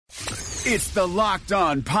It's the Locked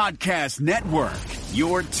On Podcast Network,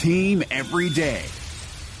 your team every day.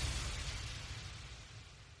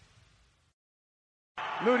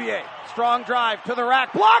 Moutier, strong drive to the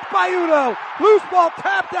rack, blocked by Udo. Loose ball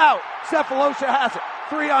tapped out. Cephalosha has it.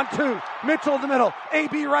 3-on-2. Mitchell in the middle.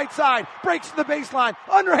 AB right side. Breaks to the baseline.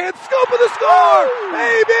 Underhand scoop of the score.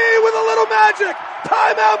 AB with a little magic.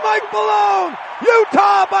 Timeout Mike Malone.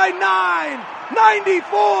 Utah by 9.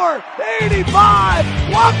 94-85.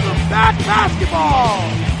 Welcome back basketball.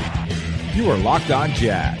 You are Locked On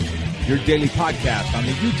Jazz, your daily podcast on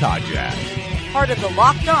the Utah Jazz. Part of the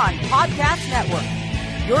Locked On Podcast Network,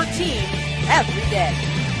 your team every day.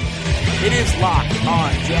 It is Locked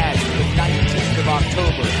On Jazz for the 19th of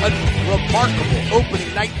October. A remarkable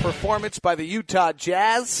opening night performance by the Utah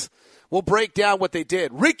Jazz. We'll break down what they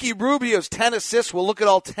did. Ricky Rubio's 10 assists. We'll look at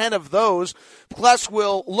all 10 of those. Plus,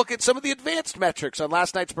 we'll look at some of the advanced metrics on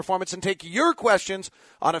last night's performance and take your questions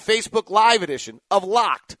on a Facebook Live edition of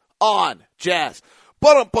Locked On Jazz.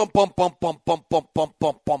 Pow!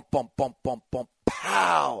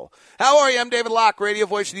 How are you? I'm David Locke, radio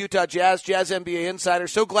voice of the Utah Jazz, Jazz NBA insider.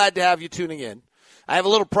 So glad to have you tuning in. I have a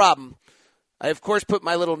little problem. I, of course, put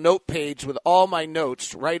my little note page with all my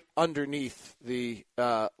notes right underneath the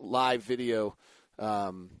live video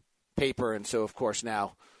paper, and so, of course,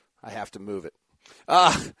 now I have to move it.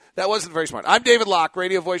 That wasn't very smart. I'm David Locke,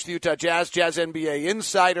 radio voice of the Utah Jazz, Jazz NBA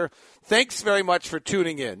insider. Thanks very much for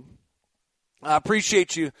tuning in. I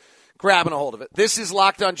appreciate you grabbing a hold of it. This is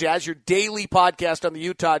Locked On Jazz, your daily podcast on the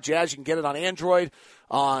Utah Jazz. You can get it on Android,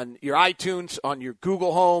 on your iTunes, on your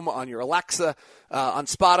Google Home, on your Alexa, on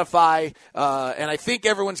Spotify, and I think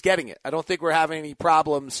everyone's getting it. I don't think we're having any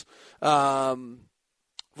problems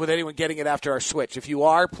with anyone getting it after our switch. If you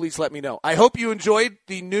are, please let me know. I hope you enjoyed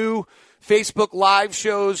the new Facebook Live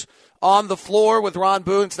shows On the Floor with Ron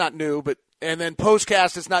Boone. It's not new, and then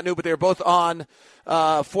Postcast, it's not new, but they're both on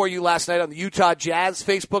for you last night on the Utah Jazz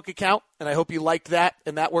Facebook account, and I hope you liked that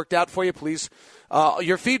and that worked out for you. Please,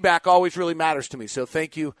 your feedback always really matters to me, so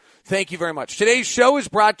thank you very much. Today's show is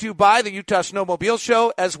brought to you by the Utah Snowmobile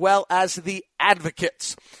Show as well as the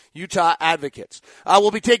Advocates, Utah Advocates.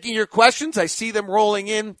 We'll be taking your questions. I see them rolling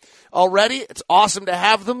in already. It's awesome to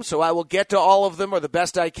have them, so I will get to all of them or the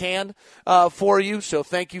best I can for you, so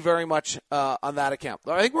thank you very much on that account.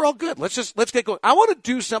 I think we're all good. Let's get going. I want to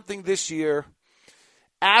do something this year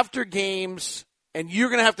after games, and you're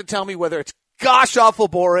going to have to tell me whether it's gosh awful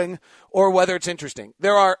boring or whether it's interesting.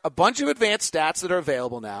 There are a bunch of advanced stats that are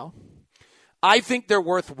available now. I think they're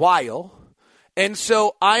worthwhile, and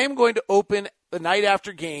so I am going to open the night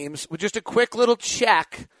after games with just a quick little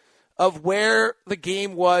check of where the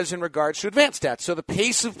game was in regards to advanced stats. So the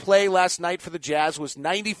pace of play last night for the Jazz was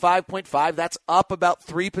 95.5. That's up about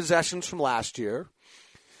 3 possessions from last year.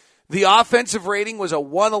 The offensive rating was a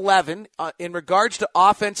 111. In regards to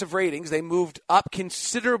offensive ratings, they moved up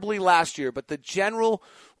considerably last year, but the general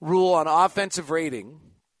rule on offensive rating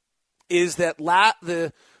is that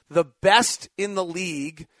the best in the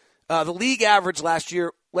league average last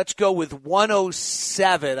year, let's go with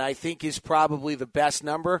 107, I think is probably the best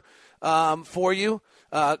number for you.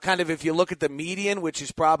 Kind of if you look at the median, which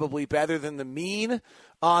is probably better than the mean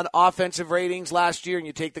on offensive ratings last year, and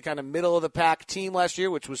you take the kind of middle-of-the-pack team last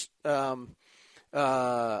year, which was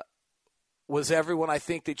everyone I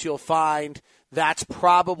think that you'll find, that's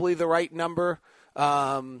probably the right number.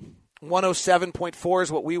 107.4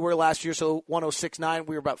 is what we were last year, so 106.9,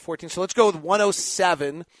 we were about 14. So let's go with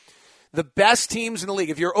 107. The best teams in the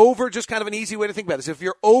league, if you're over, just kind of an easy way to think about this, if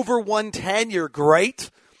you're over 110, you're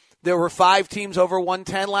great. There were 5 teams over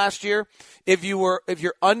 110 last year. If you're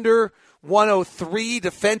under 103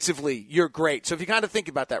 defensively, you're great. So if you kind of think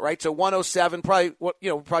about that, right? So 107, probably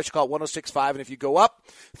should call it 106.5. And if you go up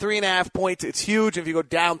 3.5 points, it's huge. If you go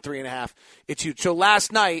down 3.5, it's huge. So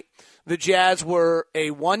last night, the Jazz were a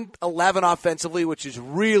 111 offensively, which is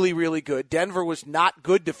really, really good. Denver was not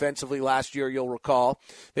good defensively last year, you'll recall.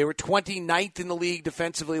 They were 29th in the league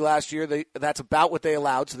defensively last year. That's about what they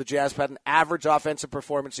allowed. So the Jazz had an average offensive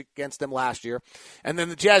performance against them last year. And then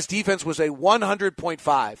the Jazz defense was a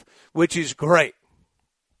 100.5, which is great.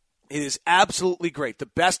 It is absolutely great. The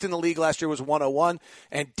best in the league last year was 101,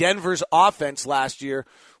 and Denver's offense last year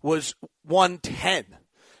was 110.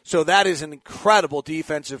 So that is an incredible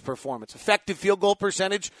defensive performance. Effective field goal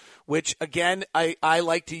percentage, which, again, I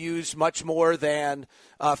like to use much more than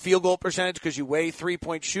field goal percentage because you weigh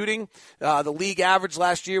three-point shooting. The league average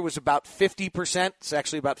last year was about 50%. It's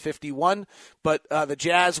actually about 51%. But the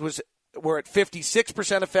Jazz were at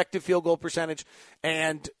 56% effective field goal percentage,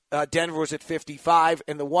 and Denver was at 55%.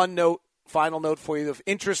 And the one note final note for you of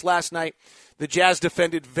interest last night. The Jazz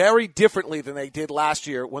defended very differently than they did last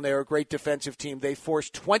year when they were a great defensive team. They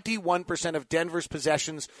forced 21% of Denver's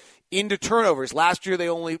possessions into turnovers. Last year, they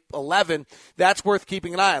only 11. That's worth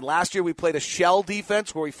keeping an eye on. Last year, we played a shell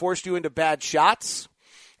defense where we forced you into bad shots.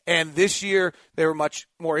 And this year, they were much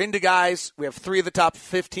more into guys. We have 3 of the top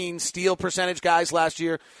 15 steal percentage guys last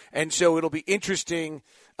year. And so it'll be interesting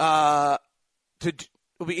to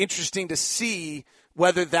see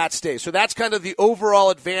whether that stays. So that's kind of the overall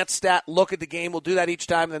advanced stat look at the game. We'll do that each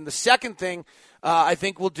time. And then the second thing I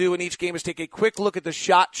think we'll do in each game is take a quick look at the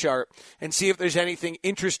shot chart and see if there's anything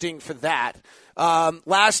interesting for that.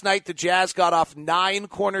 Last night, the Jazz got off 9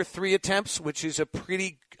 corner 3 attempts, which is a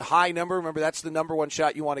pretty high number. Remember, that's the number one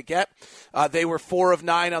shot you want to get. They were 4 of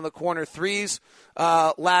 9 on the corner 3s.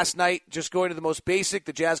 Last night, just going to the most basic,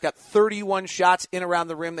 the Jazz got 31 shots in around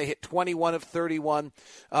the rim. They hit 21 of 31.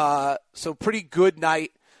 So pretty good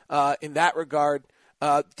night in that regard.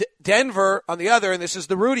 Denver, on the other, and this is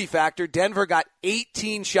the Rudy factor, Denver got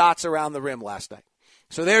 18 shots around the rim last night.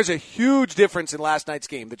 So there's a huge difference in last night's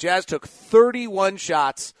game. The Jazz took 31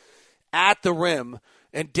 shots at the rim,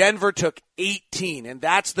 and Denver took 18, and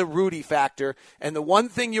that's the Rudy factor. And the one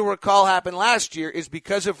thing you'll recall happened last year is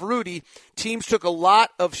because of Rudy, teams took a lot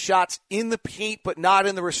of shots in the paint but not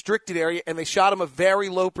in the restricted area, and they shot them a very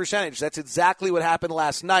low percentage. That's exactly what happened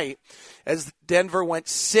last night as Denver went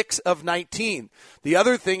 6 of 19. The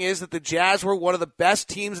other thing is that the Jazz were one of the best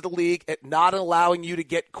teams in the league at not allowing you to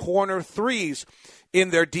get corner 3s in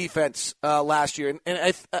their defense last year.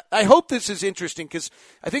 And I hope this is interesting because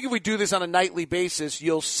I think if we do this on a nightly basis,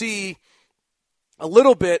 you'll see a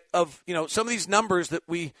little bit of, some of these numbers that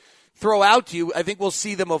we throw out to you. I think we'll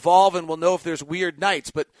see them evolve and we'll know if there's weird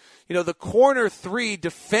nights. But, the corner 3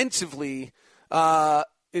 defensively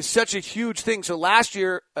is such a huge thing. So last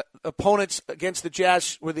year, opponents against the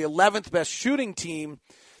Jazz were the 11th best shooting team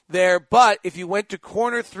there, but if you went to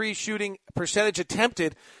corner 3 shooting percentage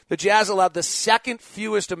attempted, the Jazz allowed the second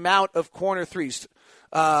fewest amount of corner 3s.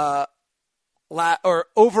 Or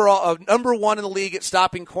overall, number 1 in the league at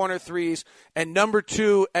stopping corner 3s, and number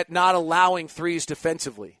 2 at not allowing 3s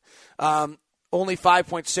defensively. Only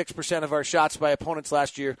 5.6% of our shots by opponents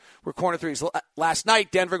last year were corner 3s. Last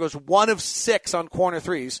night, Denver goes 1 of 6 on corner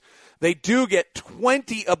 3s. They do get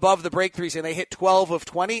 20 above the break 3s, and they hit 12 of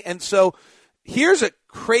 20, and so here's a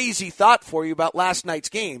crazy thought for you about last night's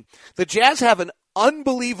game. The Jazz have an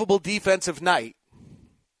unbelievable defensive night,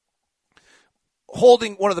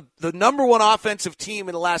 holding one of the number 1 offensive team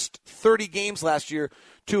in the last 30 games last year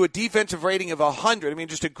to a defensive rating of 100. I mean,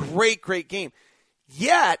 just a great, great game.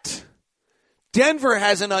 Yet, Denver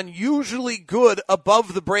has an unusually good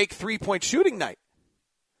above-the-break 3-point shooting night.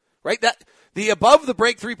 Right? The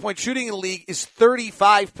above-the-break 3-point shooting in the league is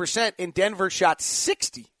 35%, and Denver shot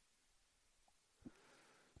 60%.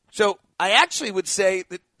 So I actually would say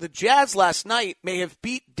that the Jazz last night may have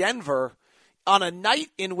beat Denver on a night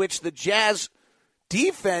in which the Jazz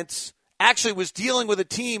defense actually was dealing with a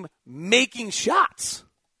team making shots.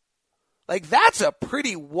 Like, that's a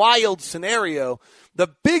pretty wild scenario. The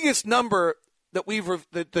biggest number that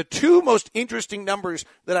the 2 most interesting numbers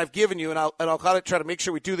that I've given you, and I'll kind of try to make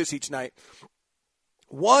sure we do this each night.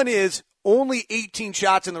 One is only 18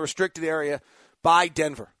 shots in the restricted area by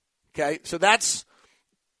Denver. Okay, so that's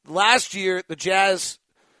last year the Jazz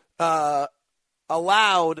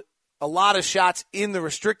allowed a lot of shots in the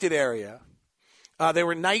restricted area. They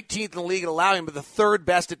were 19th in the league at allowing, but the 3rd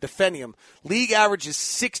best at defending them. League average is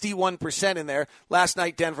 61% in there. Last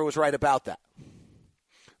night, Denver was right about that.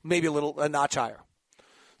 Maybe a notch higher.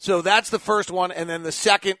 So that's the first one, and then the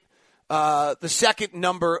second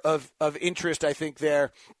number of interest, I think,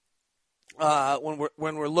 there when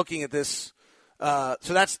we're looking at this.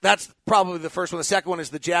 So that's probably the first one. The second one is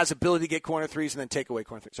the Jazz ability to get corner 3s and then take away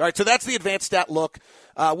corner 3s. All right, so that's the advanced stat look.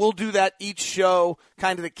 We'll do that each show,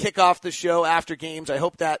 kind of to kick off the show after games. I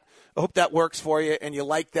hope that works for you and you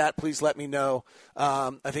like that. Please let me know.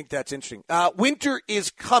 I think that's interesting. Winter is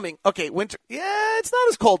coming. Okay, winter. Yeah, it's not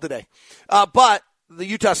as cold today, but the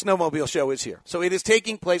Utah Snowmobile Show is here. So it is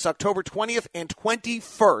taking place October 20th and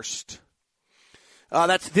 21st.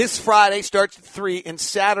 That's this Friday, starts at 3, and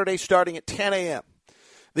Saturday starting at 10 a.m.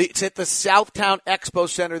 It's at the Southtown Expo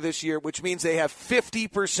Center this year, which means they have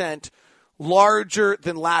 50% larger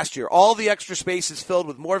than last year. All the extra space is filled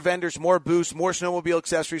with more vendors, more booths, more snowmobile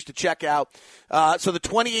accessories to check out. So the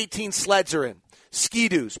 2018 sleds are in.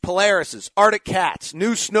 Ski-Doos, Polarises, Arctic Cats,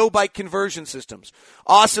 new snow bike conversion systems,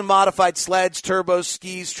 awesome modified sleds, turbos,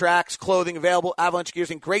 skis, tracks, clothing available, avalanche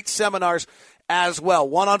gears, and great seminars as well.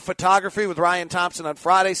 One on photography with Ryan Thompson on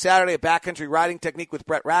Friday. Saturday, a backcountry riding technique with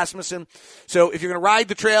Brett Rasmussen. So if you're going to ride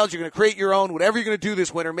the trails, you're going to create your own, whatever you're going to do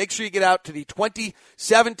this winter, make sure you get out to the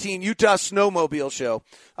 2017 Utah Snowmobile Show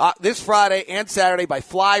this Friday and Saturday by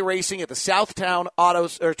Fly Racing at the Southtown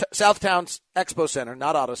Expo Center,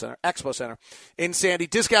 not Auto Center, Expo Center in Sandy.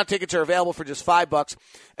 Discount tickets are available for just $5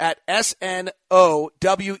 at SNOWEST,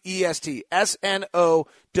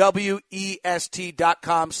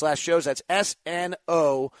 SNOWEST.com/shows. That's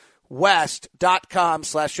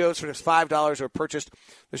SNOWest.com/shows for just $5 or purchased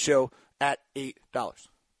the show at $8.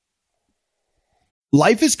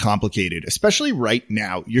 Life is complicated, especially right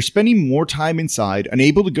now. You're spending more time inside,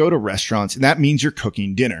 unable to go to restaurants, and that means you're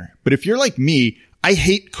cooking dinner. But if you're like me, I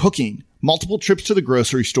hate cooking. Multiple trips to the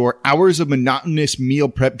grocery store, hours of monotonous meal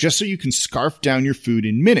prep just so you can scarf down your food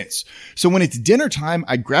in minutes. So when it's dinner time,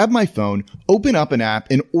 I grab my phone, open up an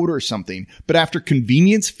app, and order something. But after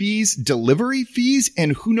convenience fees, delivery fees,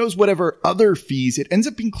 and who knows whatever other fees, it ends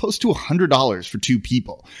up being close to $100 for two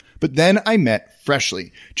people. But then I met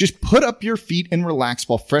Freshly. Just put up your feet and relax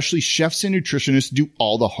while Freshly chefs and nutritionists do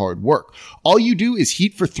all the hard work. All you do is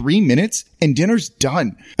heat for 3 minutes and dinner's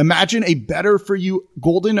done. Imagine a better for you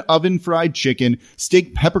golden oven fried chicken,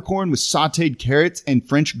 steak peppercorn with sauteed carrots and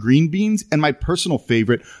French green beans, and my personal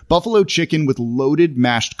favorite, buffalo chicken with loaded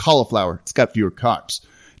mashed cauliflower. It's got fewer carbs.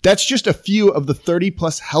 That's just a few of the 30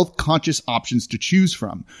 plus health conscious options to choose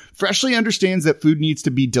from. Freshly understands that food needs to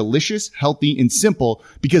be delicious, healthy, and simple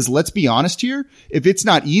because let's be honest here, if it's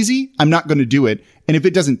not easy, I'm not going to do it. And if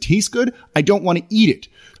it doesn't taste good, I don't want to eat it.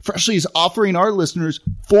 Freshly is offering our listeners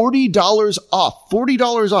 $40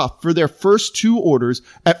 off for their first two orders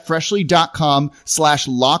at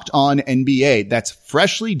freshly.com/lockedonnba. That's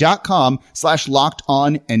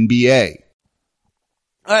freshly.com/lockedonnba.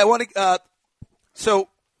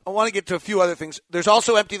 I want to get to a few other things. There's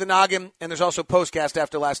also Empty the Noggin, and there's also Postcast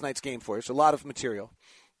after last night's game for you. So a lot of material.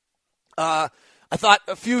 I thought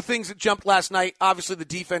a few things that jumped last night. Obviously, the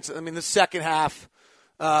defense. I mean, the second half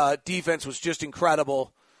defense was just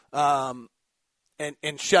incredible, and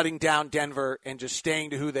shutting down Denver and just staying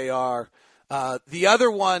to who they are. The other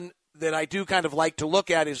one that I do kind of like to look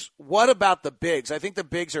at is what about the bigs? I think the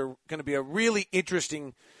bigs are going to be a really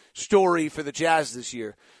interesting story for the Jazz this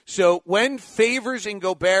year. So when Favors and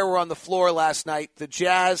Gobert were on the floor last night, the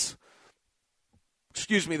Jazz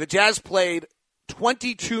played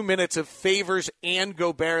 22 minutes of Favors and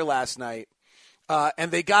Gobert last night,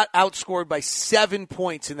 and they got outscored by 7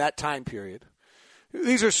 points in that time period.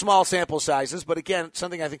 These are small sample sizes, but again,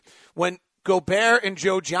 something I think when Gobert and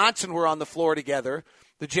Joe Johnson were on the floor together,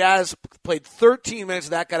 the Jazz played 13 minutes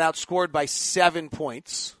of that, got outscored by 7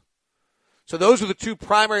 points. So those were the two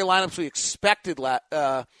primary lineups we expected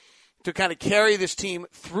to kind of carry this team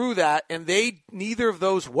through that, and neither of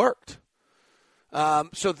those worked.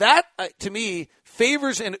 So that, to me,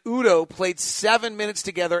 Favors and Udo played 7 minutes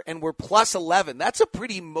together and were plus 11. That's a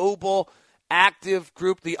pretty mobile, active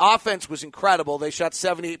group. The offense was incredible. They shot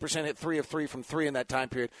 78%, hit 3 of 3 from 3 in that time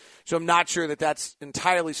period. So I'm not sure that that's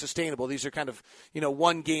entirely sustainable. These are kind of,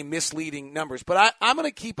 one-game misleading numbers. But I'm going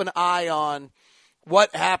to keep an eye on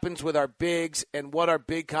what happens with our bigs and what our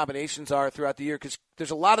big combinations are throughout the year, because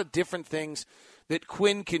there's a lot of different things that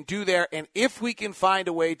Quinn can do there. And if we can find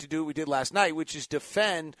a way to do what we did last night, which is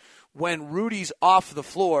defend when Rudy's off the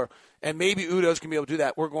floor, and maybe Udo's going to be able to do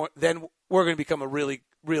that, we're going to become a really,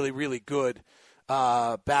 really, really good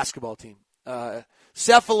basketball team.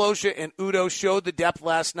 Cephalosha and Udo showed the depth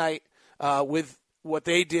last night with what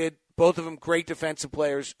they did. Both of them great defensive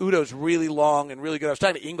players. Udo's really long and really good. I was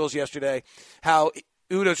talking to Ingles yesterday how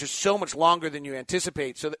Udo's just so much longer than you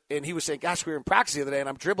anticipate. And he was saying, gosh, we were in practice the other day, and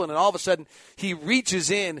I'm dribbling, and all of a sudden he reaches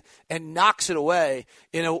in and knocks it away,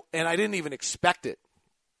 and I didn't even expect it.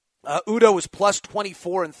 Udo was plus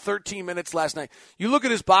 24 in 13 minutes last night. You look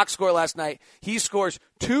at his box score last night, he scores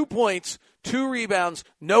 2 points, 2 rebounds,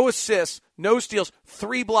 no assists, no steals,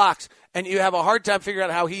 3 blocks, and you have a hard time figuring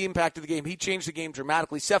out how he impacted the game. He changed the game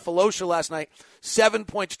dramatically. Cephalosha last night, 7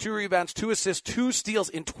 points, 2 rebounds, 2 assists, 2 steals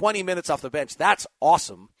in 20 minutes off the bench. That's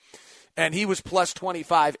awesome. And he was plus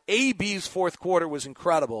 25. AB's fourth quarter was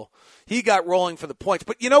incredible. He got rolling for the points.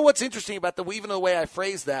 But you know what's interesting about even the way I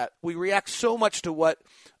phrase that? We react so much to what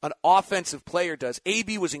an offensive player does.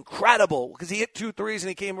 AB was incredible because he hit 2 threes and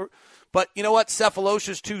he came. But you know what?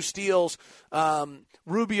 Cephalosha's 2 steals,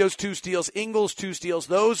 Rubio's 2 steals, Ingles' 2 steals.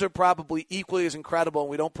 Those are probably equally as incredible, and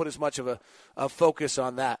we don't put as much of a focus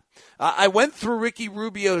on that. I went through Ricky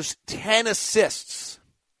Rubio's 10 assists.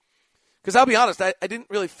 Because I'll be honest, I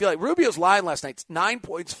didn't really feel like Rubio's line last night, 9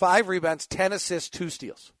 points, 5 rebounds, 10 assists, 2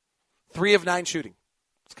 steals, 3 of 9 shooting.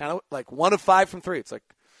 It's kind of like 1 of 5 from 3. It's like,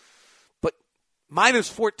 but Minus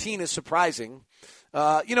 14 is surprising.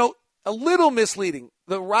 A little misleading.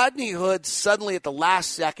 The Rodney Hood suddenly at the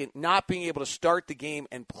last second not being able to start the game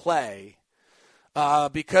and play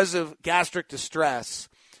because of gastric distress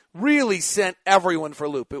really sent everyone for a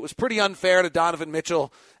loop. It was pretty unfair to Donovan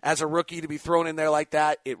Mitchell as a rookie to be thrown in there like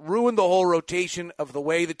that. It ruined the whole rotation of the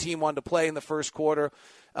way the team wanted to play in the first quarter.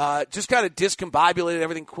 Just kind of discombobulated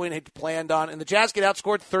everything Quinn had planned on. And the Jazz get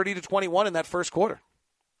outscored 30-21 in that first quarter.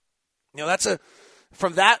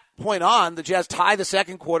 From that point on, the Jazz tie the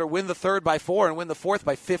second quarter, win the third by 4, and win the fourth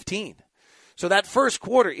by 15. So that first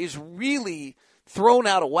quarter is really thrown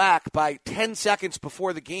out of whack by 10 seconds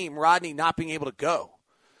before the game, Rodney not being able to go.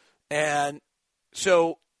 And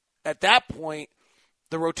so at that point,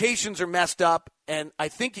 the rotations are messed up, and I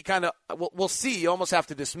think you kind of we'll see. You almost have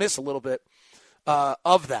to dismiss a little bit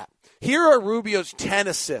of that. Here are Rubio's 10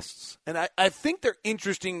 assists, and I think they're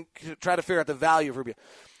interesting to try to figure out the value of Rubio.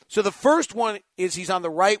 So the first one is he's on the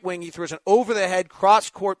right wing. He throws an over-the-head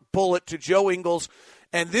cross-court bullet to Joe Ingles,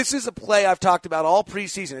 and this is a play I've talked about all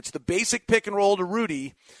preseason. It's the basic pick and roll to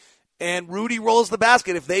Rudy, and Rudy rolls the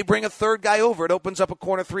basket. If they bring a third guy over, it opens up a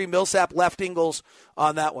corner three. Millsap left Ingles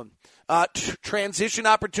on that one. Transition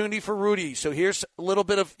opportunity for Rudy. So here's a little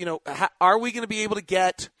bit of, are we going to be able to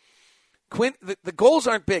get Quinn? The goals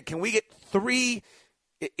aren't big. Can we get 3?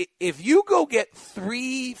 If you go get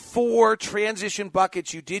 3-4 transition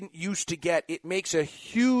buckets you didn't used to get, it makes a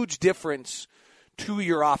huge difference to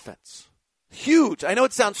your offense. Huge. I know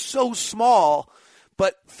it sounds so small,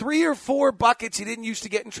 but 3 or 4 buckets you didn't used to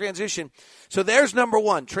get in transition. So there's number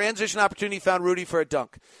one. Transition opportunity, found Rudy for a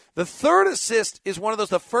dunk. The third assist is one of those,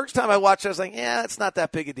 the first time I watched it, I was like, it's not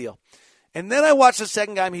that big a deal. And then I watched the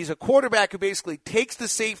second guy. He's a quarterback who basically takes the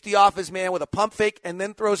safety off his man with a pump fake and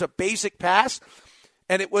then throws a basic pass.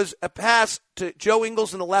 And it was a pass to Joe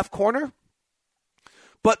Ingles in the left corner.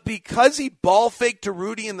 But because he ball faked to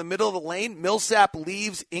Rudy in the middle of the lane, Millsap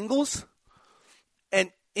leaves Ingles.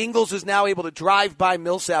 And Ingles is now able to drive by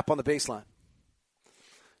Millsap on the baseline.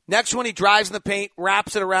 Next one, he drives in the paint,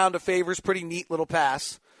 wraps it around to Favors. Pretty neat little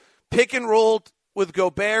pass. Pick and roll with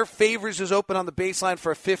Gobert. Favors is open on the baseline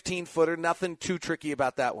for a 15-footer. Nothing too tricky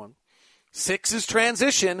about that one. 6 is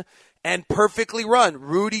transition and perfectly run.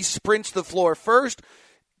 Rudy sprints the floor first.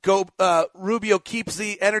 Rubio keeps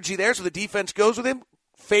the energy there, so the defense goes with him.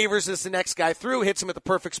 Favors is the next guy through, hits him at the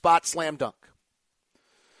perfect spot, slam dunk.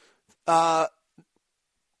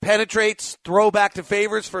 Penetrates, throw back to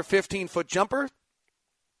Favors for a 15-foot jumper.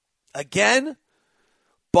 Again,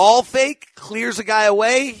 ball fake, clears a guy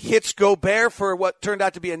away, hits Gobert for what turned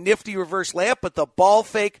out to be a nifty reverse layup, but the ball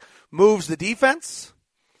fake moves the defense.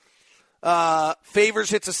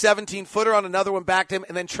 Favors hits a 17-footer on another one back to him,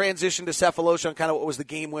 and then transition to Cephalosha on kind of what was the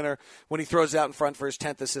game winner when he throws it out in front for his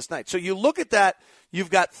 10th assist night. So you look at that,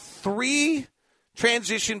 you've got 3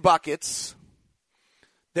 transition buckets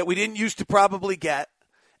that we didn't used to probably get,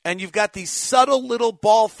 and you've got these subtle little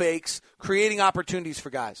ball fakes creating opportunities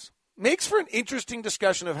for guys. Makes for an interesting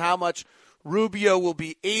discussion of how much Rubio will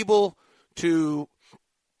be able to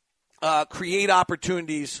create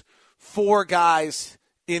opportunities for guys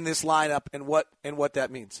in this lineup and what that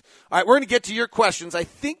means. All right, we're going to get to your questions. I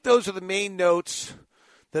think those are the main notes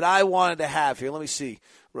that I wanted to have here. Let me see.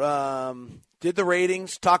 Did the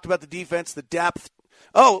ratings, talked about the defense, the depth.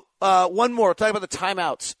 One more. We'll talk about the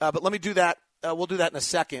timeouts, but let me do that. We'll do that in a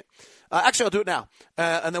second. Actually, I'll do it now,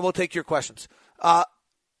 and then we'll take your questions.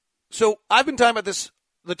 So I've been talking about this.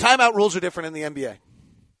 The timeout rules are different in the NBA.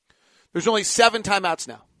 There's only 7 timeouts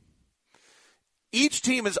now. Each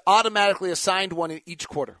team is automatically assigned one in each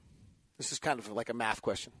quarter. This is kind of like a math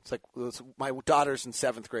question. It's like my daughter's in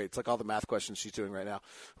 7th grade. It's like all the math questions she's doing right now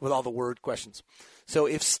with all the word questions. So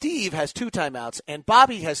if Steve has 2 timeouts and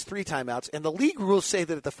Bobby has 3 timeouts, and the league rules say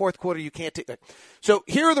that at the 4th quarter you can't take – so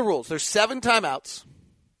here are the rules. There's 7 timeouts.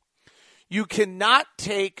 You cannot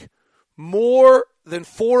take more than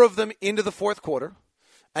 4 of them into the 4th quarter,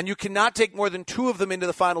 and you cannot take more than 2 of them into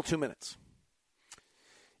the final 2 minutes.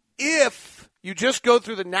 If you just go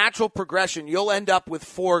through the natural progression, you'll end up with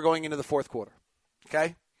 4 going into the 4th quarter.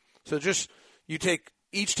 Okay? So just you take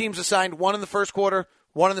each team's assigned 1 in the 1st quarter,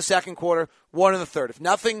 1 in the 2nd quarter, 1 in the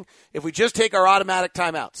 3rd. If we just take our automatic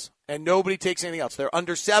timeouts and nobody takes anything else, they're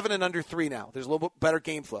under 7 and under 3 now. There's a little bit better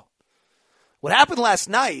game flow. What happened last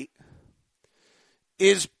night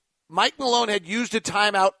is Mike Malone had used a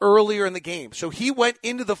timeout earlier in the game. So he went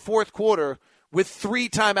into the 4th quarter with 3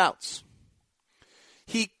 timeouts.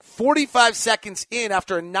 45 seconds in,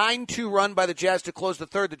 after a 9-2 run by the Jazz to close the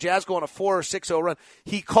 3rd, the Jazz go on a 4 or 6-0 run.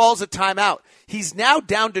 He calls a timeout. He's now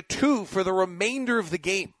down to 2 for the remainder of the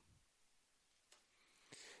game.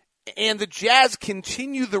 and the Jazz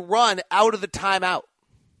continue the run out of the timeout.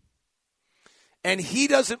 And he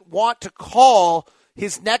doesn't want to call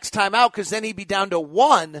his next timeout because then he'd be down to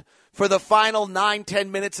 1 for the final 9-10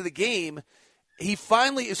 minutes of the game. He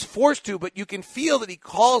finally is forced to, but you can feel that he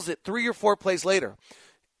calls it 3 or 4 plays later.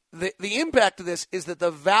 The impact of this is that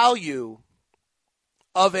the value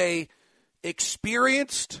of a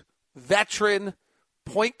experienced veteran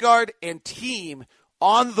point guard and team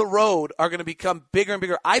on the road are going to become bigger and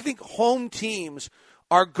bigger. I think home teams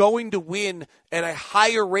are going to win at a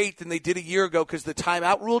higher rate than they did a year ago because the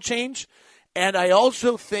timeout rule changed. And I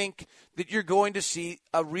also think that you're going to see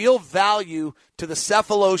a real value to the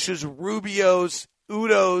Cephalosas, Rubios,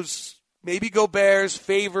 Udos, maybe Goberts,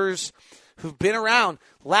 Favors, who've been around.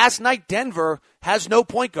 Last night, Denver has no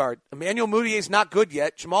point guard. Emmanuel Mudiay's not good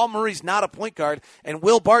yet. Jamal Murray's not a point guard, and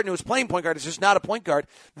Will Barton, who was playing point guard, is just not a point guard.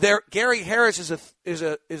 Gary Harris is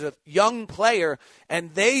a young player,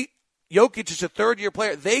 and Jokic is a third-year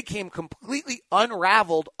player. They came completely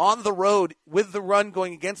unraveled on the road with the run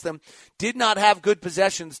going against them, did not have good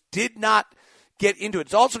possessions, did not get into it.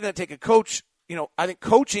 It's also going to take a coach. I think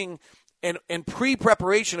coaching and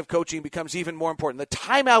pre-preparation of coaching becomes even more important. The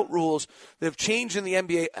timeout rules that have changed in the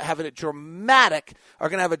NBA are going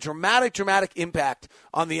to have a dramatic impact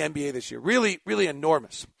on the NBA this year. Really, really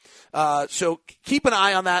enormous. So keep an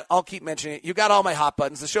eye on that. I'll keep mentioning it. You got all my hot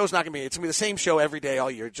buttons. The show's not going to be, it's going to be the same show every day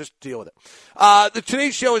all year. Just deal with it.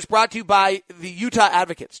 Today's show is brought to you by the Utah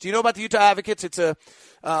Advocates. Do you know about the Utah Advocates? They're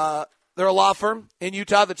a law firm in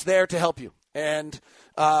Utah that's there to help you. And,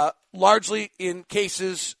 largely in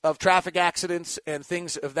cases of traffic accidents and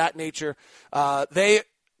things of that nature, the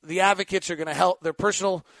advocates are going to help. Their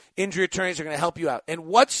personal injury attorneys are going to help you out. And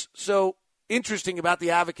what's so interesting about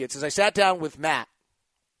the advocates is I sat down with Matt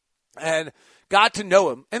and got to know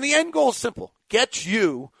him. And the end goal is simple. Get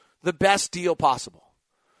you the best deal possible.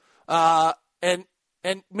 And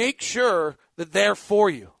make sure that they're for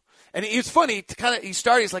you. And it's funny,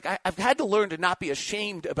 he's like, I've had to learn to not be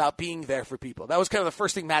ashamed about being there for people. That was kind of the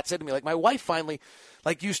first thing Matt said to me. Like, my wife finally,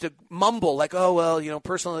 used to mumble, oh, well,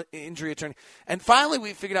 personal injury attorney. And finally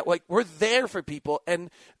we figured out, we're there for people. And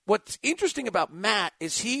what's interesting about Matt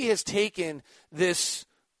is he has taken this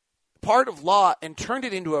part of law and turned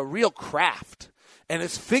it into a real craft and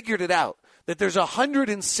has figured it out, that there's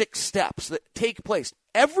 106 steps that take place.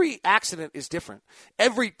 Every accident is different.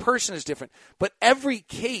 Every person is different. But every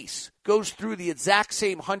case goes through the exact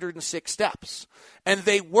same 106 steps. And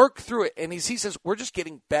they work through it. And he says, we're just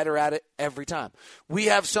getting better at it every time. We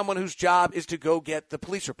have someone whose job is to go get the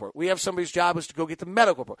police report. We have somebody's job is to go get the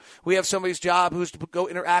medical report. We have somebody's job who's to go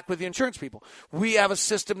interact with the insurance people. We have a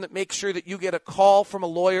system that makes sure that you get a call from a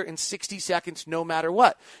lawyer in 60 seconds no matter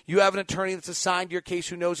what. You have an attorney that's assigned to your case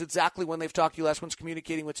who knows exactly when they've talked to you last, one's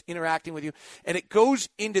communicating, what's interacting with you. And it goes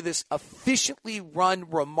into this efficiently run,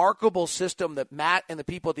 remarkable system that Matt and the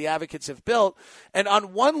people at the Advocates have built. And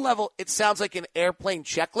on one level, it sounds like an airplane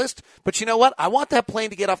checklist. But you know what? I want that plane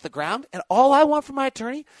to get off the ground. And all I want from my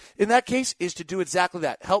attorney in that case is to do exactly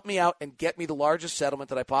that. Help me out and get me the largest settlement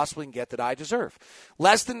that I possibly can get that I deserve.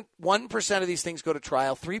 Less than 1% of these things go to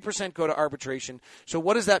trial. 3% go to arbitration. So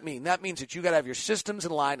what does that mean? That means that you got to have your systems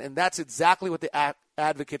in line. And that's exactly what the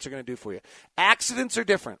Advocates are going to do for you. Accidents are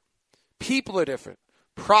different. People are different.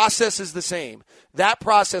 Process is the same. That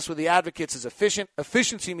process with the Advocates is efficient.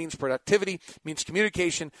 Efficiency means productivity, means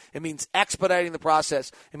communication. It means expediting the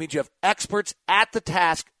process. It means you have experts at the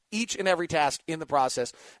task, each and every task in the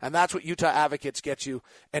process. And that's what Utah Advocates gets you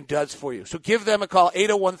and does for you. So give them a call,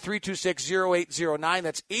 801-326-0809.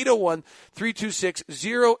 That's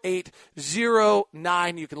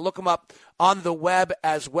 801-326-0809. You can look them up on the web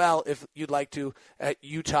as well if you'd like to at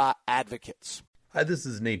Utah Advocates. Hi, this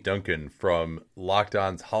is Nate Duncan from Locked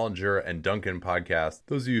On's Hollinger and Duncan podcast.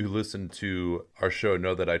 Those of you who listen to our show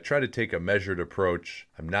know that I try to take a measured approach.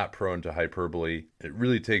 I'm not prone to hyperbole. It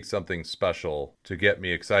really takes something special to get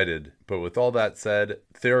me excited. But with all that said,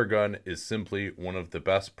 Theragun is simply one of the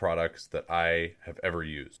best products that I have ever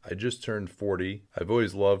used. I just turned 40. I've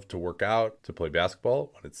always loved to work out, to play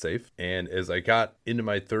basketball when it's safe. And as I got into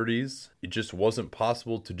my 30s, it just wasn't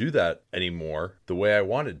possible to do that anymore the way I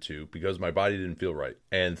wanted to because my body didn't feel right.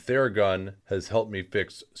 And Theragun has helped me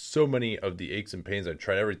fix so many of the aches and pains. I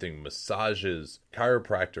tried everything, massages,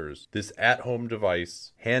 chiropractors. This at-home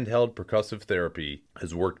device, handheld percussive therapy,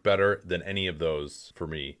 has worked better than any of those for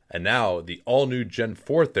me. And now Now, the all-new Gen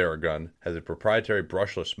 4 Theragun has a proprietary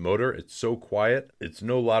brushless motor. It's so quiet, it's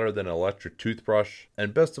no louder than an electric toothbrush.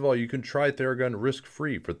 And best of all, you can try Theragun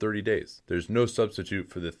risk-free for 30 days. There's no substitute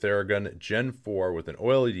for the Theragun Gen 4 with an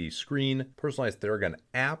OLED screen, personalized Theragun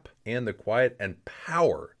app, and the quiet and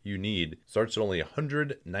power you need. Starts at only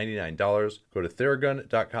 $199. Go to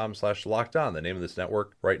Theragun.com/lockedon, the name of this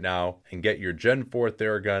network, right now, and get your Gen 4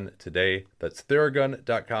 Theragun today. That's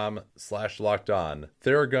Theragun.com/lockedon.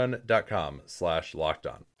 Theragun.com/lockedon.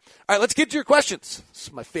 All right, let's get to your questions. This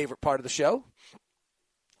is my favorite part of the show.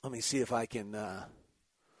 Let me see if I can, let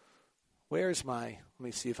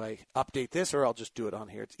me see if I update this, or I'll just do it on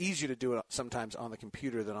here. It's easier to do it sometimes on the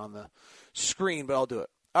computer than on the screen, but I'll do it.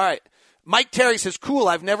 All right. Mike Terry says, cool,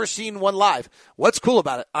 I've never seen one live. What's cool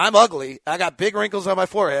about it? I'm ugly. I got big wrinkles on my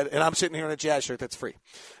forehead, and I'm sitting here in a Jazz shirt that's free.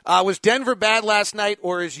 Was Denver bad last night,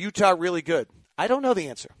 or is Utah really good? I don't know the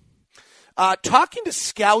answer. Talking to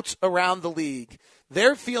scouts around the league,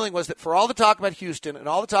 their feeling was that for all the talk about Houston and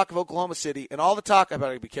all the talk of Oklahoma City and all the talk, I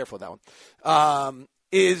better be careful with that one,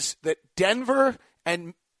 is that Denver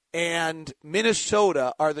and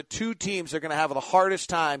Minnesota are the two teams that are going to have the hardest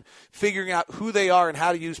time figuring out who they are and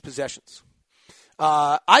how to use possessions.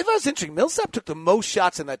 I thought it was interesting. Millsap took the most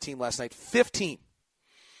shots in that team last night, 15.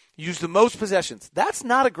 Used the most possessions. That's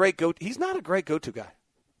not a great he's not a great go-to guy.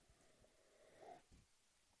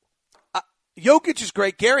 Jokic is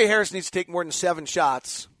great. Gary Harris needs to take more than 7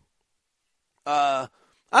 shots. I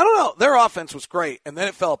don't know. Their offense was great, and then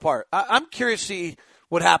it fell apart. I'm curious to see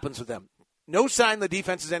what happens with them. No sign the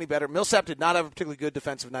defense is any better. Millsap did not have a particularly good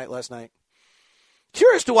defensive night last night.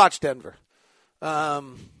 Curious to watch Denver.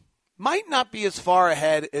 Might not be as far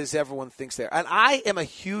ahead as everyone thinks they are. And I am a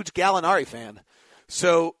huge Gallinari fan.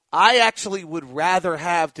 So I actually would rather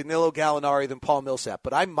have Danilo Gallinari than Paul Millsap.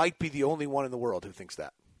 But I might be the only one in the world who thinks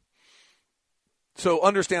that. So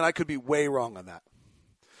understand I could be way wrong on that.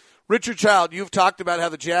 Richard Child, you've talked about how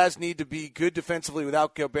the Jazz need to be good defensively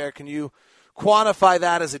without Gobert. Can you quantify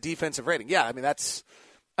that as a defensive rating? Yeah,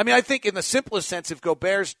 I think in the simplest sense, if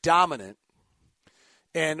Gobert's dominant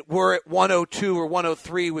and we're at 102 or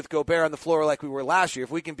 103 with Gobert on the floor like we were last year,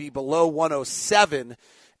 if we can be below 107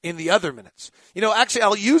 in the other minutes. Actually,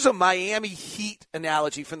 I'll use a Miami Heat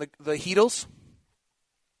analogy from the Heatles.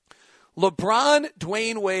 LeBron,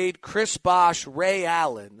 Dwayne Wade, Chris Bosh, Ray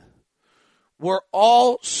Allen were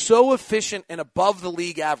all so efficient and above the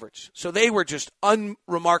league average. So they were just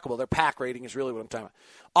unremarkable. Their pack rating is really what I'm talking about.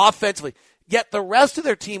 Offensively. Yet the rest of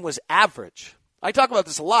their team was average. I talk about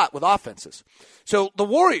this a lot with offenses. So the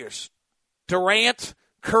Warriors, Durant,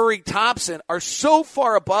 Curry, Thompson, are so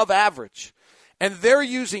far above average. And they're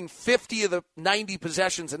using 50 of the 90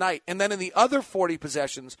 possessions a night. And then in the other 40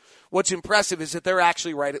 possessions, what's impressive is that they're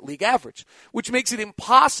actually right at league average, which makes it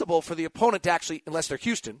impossible for the opponent to actually, unless they're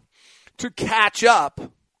Houston, to catch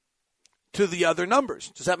up to the other numbers.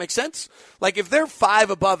 Does that make sense? Like if they're 5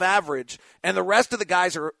 above average and the rest of the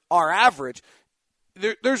guys are average,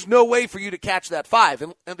 there's no way for you to catch that 5.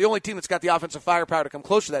 And the only team that's got the offensive firepower to come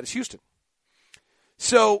close to that is Houston.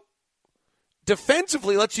 So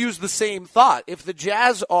defensively, let's use the same thought. If the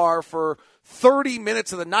Jazz are for 30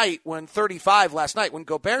 minutes of the night, when 35 last night, when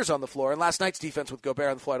Gobert's on the floor, and last night's defense with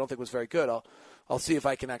Gobert on the floor I don't think was very good. I'll see if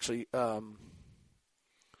I can actually let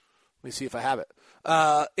me see if I have it.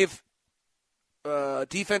 If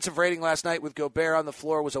defensive rating last night with Gobert on the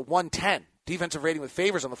floor was a 110. Defensive rating with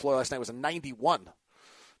Favors on the floor last night was a 91.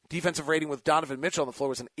 Defensive rating with Donovan Mitchell on the floor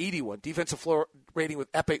was an 81. Defensive floor rating with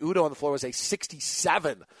Epe Udoh on the floor was a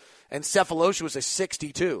 67. And Cephalosha was a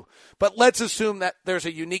 62. But let's assume that there's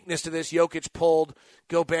a uniqueness to this. Jokic pulled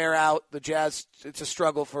Gobert out. The Jazz, it's a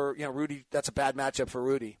struggle for, Rudy. That's a bad matchup for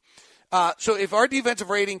Rudy. So if our defensive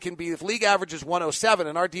rating can be, if league average is 107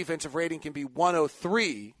 and our defensive rating can be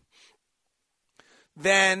 103,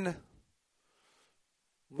 then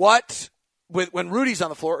when Rudy's on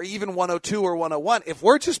the floor, or even 102 or 101, if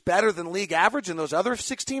we're just better than league average in those other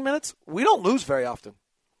 16 minutes, we don't lose very often.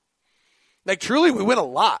 Like, truly, we win a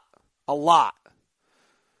lot. A lot.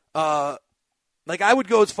 I would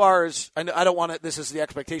go as far as, I don't want this is the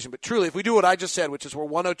expectation, but truly, if we do what I just said, which is we're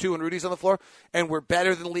 102 and Rudy's on the floor, and we're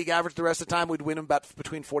better than league average the rest of the time, we'd win about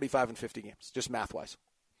between 45 and 50 games, just math-wise.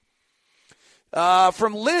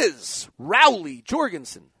 From Liz Rowley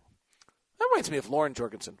Jorgensen. That reminds me of Lauren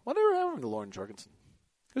Jorgensen. Whatever happened to Lauren Jorgensen?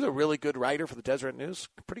 He was a really good writer for the Deseret News.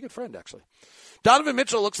 Pretty good friend, actually. Donovan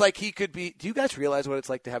Mitchell looks like he could be – do you guys realize what it's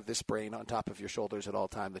like to have this brain on top of your shoulders at all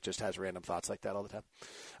time that just has random thoughts like that all the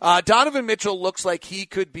time? Donovan Mitchell looks like he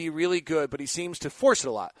could be really good, but he seems to force it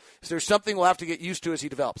a lot. Is there something we'll have to get used to as he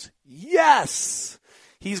develops? Yes!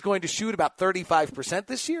 He's going to shoot about 35%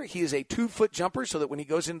 this year. He is a 2-foot jumper, so that when he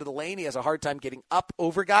goes into the lane, he has a hard time getting up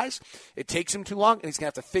over guys. It takes him too long, and he's going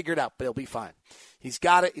to have to figure it out, but he'll be fine. He's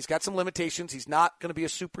got it. He's got some limitations. He's not going to be a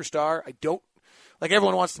superstar. Like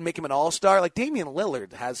everyone wants to make him an all-star. Like Damian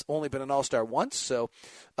Lillard has only been an all-star once. So,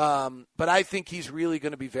 but I think he's really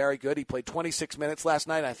going to be very good. He played 26 minutes last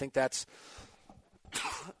night. I think I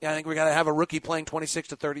think we're going to have a rookie playing 26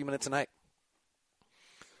 to 30 minutes a night.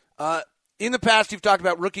 In the past, you've talked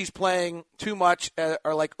about rookies playing too much,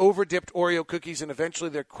 are like over-dipped Oreo cookies, and eventually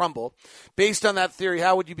they crumble. Based on that theory,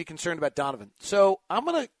 how would you be concerned about Donovan? So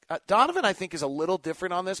Donovan, I think, is a little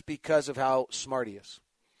different on this because of how smart he is.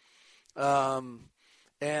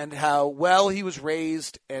 And how well he was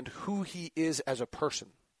raised and who he is as a person.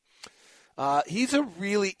 He's a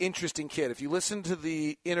really interesting kid. If you listen to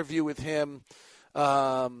the interview with him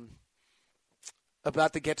about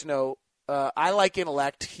the Get to Know, I like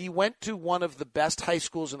intellect. He went to one of the best high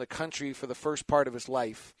schools in the country for the first part of his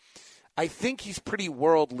life. I think he's pretty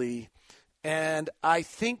worldly, and I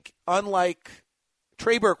think unlike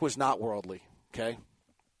Trey Burke was not worldly, okay?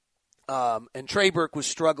 And Trey Burke was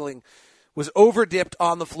struggling, was over-dipped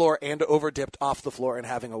on the floor and over-dipped off the floor and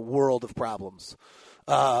having a world of problems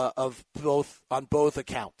on both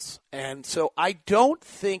accounts. And so I don't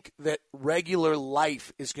think that regular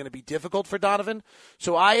life is going to be difficult for Donovan.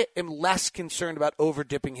 So I am less concerned about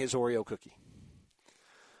over-dipping his Oreo cookie.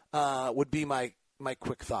 Would be my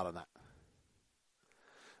quick thought on that.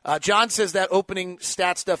 John says that opening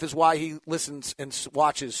stat stuff is why he listens and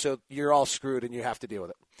watches, so you're all screwed and you have to deal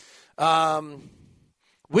with it.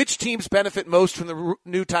 Which teams benefit most from the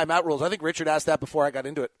new timeout rules? I think Richard asked that before I got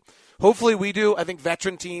into it. Hopefully we do. I think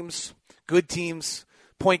veteran teams, good teams,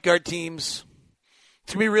 point guard teams.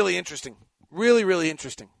 It's going to be really interesting. Really, really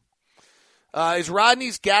interesting. Is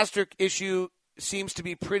Rodney's gastric issue seems to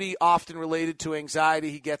be pretty often related to anxiety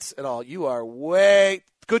he gets at all? You are way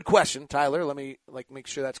 – good question, Tyler. Let me make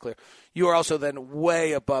sure that's clear. You are also then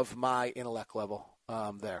way above my intellect level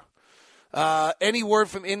there. Any word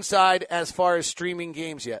from inside as far as streaming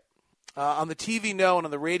games yet? On the TV, no, and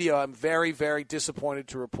on the radio, I'm very, very disappointed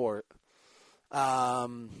to report.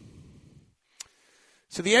 So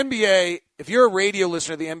the NBA, if you're a radio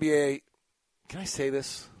listener of the NBA, can I say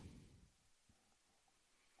this?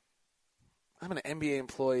 I'm an NBA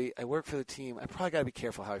employee. I work for the team. I probably got to be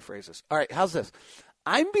careful how I phrase this. All right, how's this?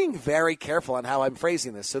 I'm being very careful on how I'm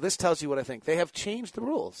phrasing this, so this tells you what I think. They have changed the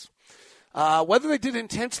rules. Whether they did it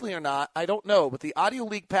intentionally or not, I don't know. But the Audio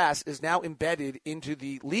League Pass is now embedded into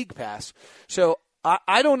the League Pass. So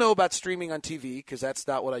I don't know about streaming on TV because that's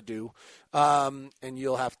not what I do. And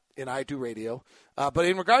I do radio. But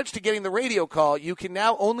in regards to getting the radio call, you can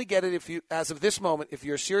now only get it as of this moment, if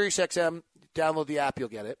you're SiriusXM, download the app, you'll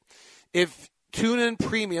get it. If TuneIn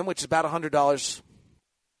Premium, which is about $100,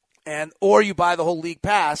 or you buy the whole League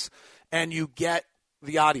Pass and you get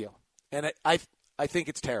the audio. And I think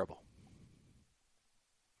it's terrible.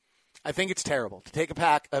 I think it's terrible to take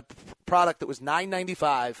a product that was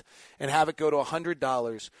 $9.95 and have it go to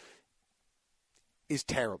 $100 is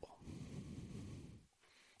terrible.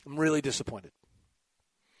 I'm really disappointed.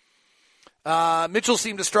 Mitchell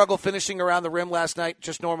seemed to struggle finishing around the rim last night.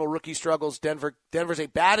 Just normal rookie struggles. Denver's a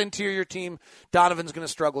bad interior team. Donovan's going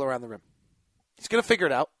to struggle around the rim. He's going to figure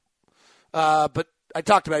it out. But I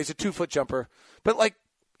talked about it. He's a 2-foot jumper. But,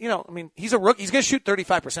 he's a rookie. He's going to shoot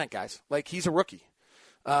 35%, guys. He's a rookie.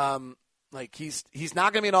 He's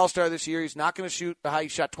not going to be an all-star this year. He's not going to shoot high. He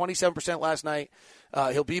shot 27% last night.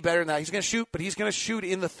 He'll be better than that. He's going to shoot, but he's going to shoot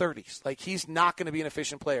in the 30s. He's not going to be an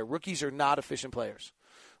efficient player. Rookies are not efficient players.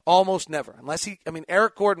 Almost never.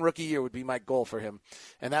 Eric Gordon rookie year would be my goal for him,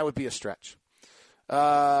 and that would be a stretch.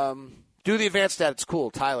 Do the advanced stat. It's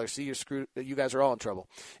cool. Tyler, see, you're screwed. You guys are all in trouble.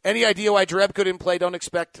 Any idea why Jerebko didn't play? Do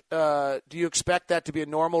you expect that to be a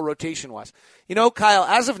normal rotation-wise? Kyle,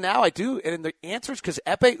 as of now, I do. And the answer is because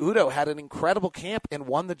Ekpe Udoh had an incredible camp and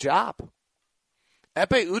won the job.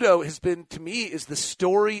 Ekpe Udoh has been, to me, is the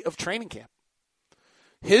story of training camp.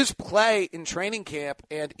 His play in training camp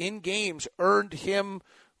and in games earned him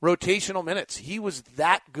rotational minutes. He was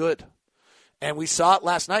that good. And we saw it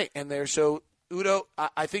last night. So Udoh,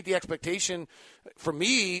 I think the expectation for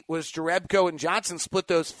me was Jerebko and Johnson split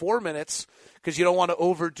those 4 minutes because you don't want to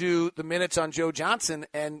overdo the minutes on Joe Johnson,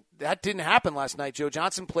 and that didn't happen last night. Joe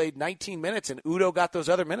Johnson played 19 minutes, and Udoh got those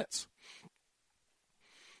other minutes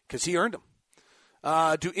because he earned them.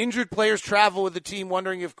 Do injured players travel with the team,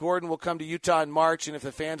 wondering if Gordon will come to Utah in March and if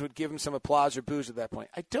the fans would give him some applause or boos at that point?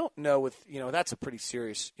 I don't know. That's a pretty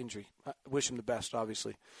serious injury. I wish him the best,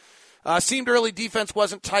 obviously. Seemed early defense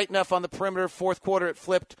wasn't tight enough on the perimeter. Fourth quarter, it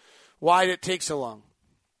flipped. Why did it take so long?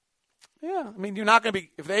 Yeah, I mean, you're not going to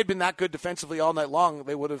be – if they had been that good defensively all night long,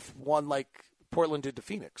 they would have won like Portland did to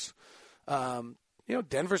Phoenix.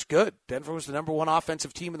 Denver's good. Denver was the number one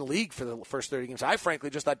offensive team in the league for the first 30 games. I frankly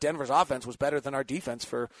just thought Denver's offense was better than our defense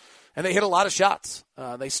and they hit a lot of shots.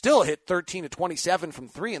 They still hit 13 to 27 from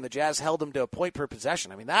three, and the Jazz held them to a point per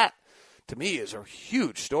possession. I mean, that to me is a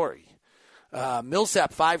huge story.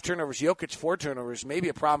 Millsap 5 turnovers, Jokic 4 turnovers. Maybe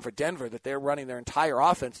a problem for Denver that they're running their entire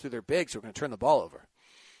offense through their bigs who are going to turn the ball over.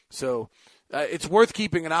 So it's worth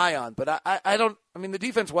keeping an eye on. But the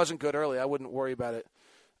defense wasn't good early. I wouldn't worry about it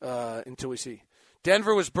until we see.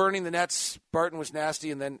 Denver was burning the nets. Barton was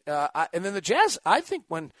nasty. And then the Jazz, I think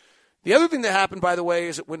the other thing that happened, by the way,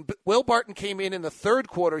 is that when Will Barton came in the third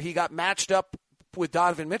quarter, he got matched up with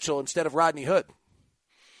Donovan Mitchell instead of Rodney Hood.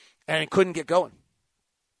 And he couldn't get going.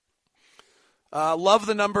 Love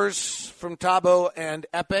the numbers from Tabo and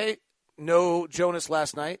Epe. No Jonas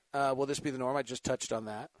last night. Will this be the norm? I just touched on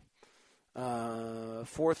that.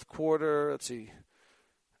 Fourth quarter, let's see.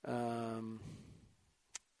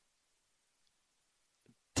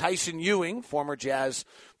 Tyson Ewing, former Jazz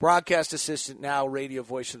broadcast assistant, now radio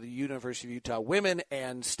voice of the University of Utah women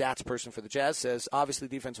and stats person for the Jazz, says, obviously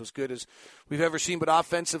defense was good as we've ever seen, but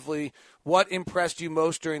offensively, what impressed you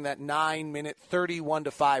most during that 9-minute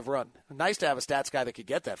 31-5 run? Nice to have a stats guy that could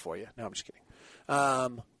get that for you. No, I'm just kidding.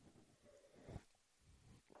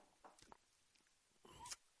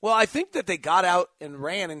 Well, I think that they got out and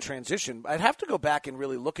ran in transition. I'd have to go back and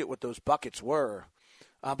really look at what those buckets were.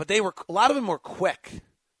 But a lot of them were quick,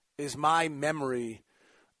 is my memory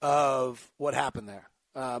of what happened there.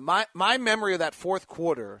 My memory of that fourth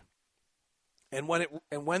quarter and when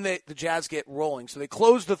the Jazz get rolling. So they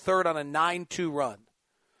close the third on a 9-2 run.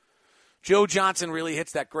 Joe Johnson really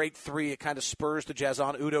hits that great three. It kind of spurs the Jazz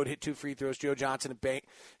on. Udo had hit 2 free throws. Joe Johnson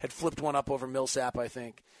had flipped one up over Millsap, I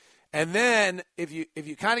think. And then if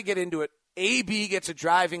you kind of get into it, AB gets a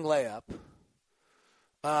driving layup.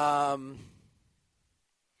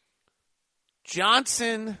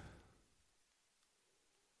 Johnson,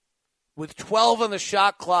 with 12 on the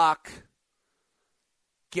shot clock,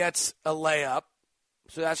 gets a layup.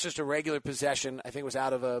 So that's just a regular possession. I think it was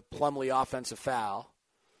out of a Plumlee offensive foul.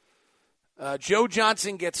 Joe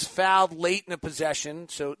Johnson gets fouled late in a possession,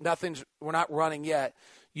 so we're not running yet.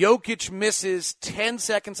 Jokic misses 10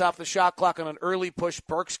 seconds off the shot clock on an early push.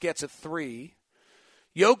 Burks gets a 3.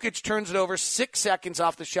 Jokic turns it over 6 seconds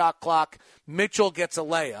off the shot clock. Mitchell gets a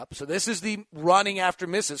layup. So this is the running after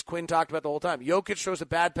misses Quinn talked about the whole time. Jokic throws a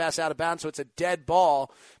bad pass out of bounds, so it's a dead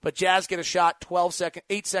ball. But Jazz get a shot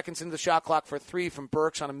 8 seconds into the shot clock for a 3 from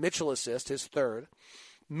Burks on a Mitchell assist, his third.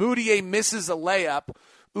 Moutier misses a layup.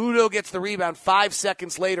 Udo gets the rebound. 5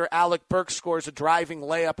 seconds later, Alec Burks scores a driving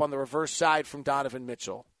layup on the reverse side from Donovan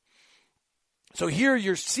Mitchell. So here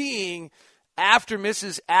you're seeing after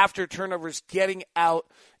misses, after turnovers, getting out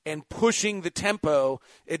and pushing the tempo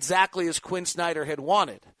exactly as Quinn Snyder had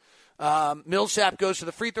wanted. Millsap goes to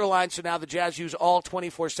the free throw line, so now the Jazz use all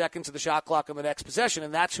 24 seconds of the shot clock on the next possession,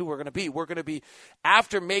 and that's who we're going to be. We're going to be,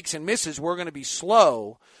 after makes and misses, we're going to be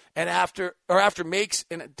slow, and after makes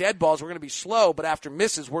and dead balls, we're going to be slow, but after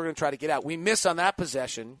misses, we're going to try to get out. We miss on that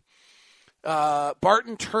possession.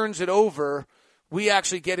 Barton turns it over. We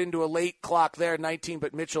actually get into a late clock there, 19,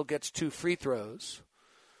 but Mitchell gets 2 free throws.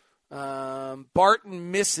 Barton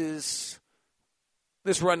misses.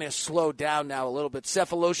 This run has slowed down now a little bit.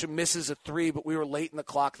 Cephalosha misses a 3, but we were late in the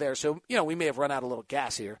clock there. So, we may have run out a little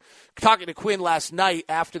gas here. Talking to Quinn last night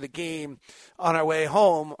after the game on our way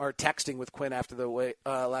home, or texting with Quinn after the way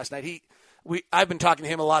last night, I've been talking to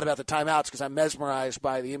him a lot about the timeouts because I'm mesmerized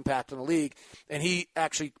by the impact on the league. And he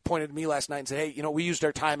actually pointed to me last night and said, hey, we used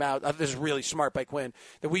our timeout. This is really smart by Quinn,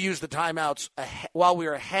 that we used the timeouts while we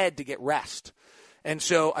were ahead to get rest. And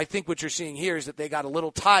so I think what you're seeing here is that they got a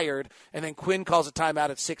little tired, and then Quinn calls a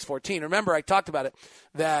timeout at 6:14. Remember, I talked about it,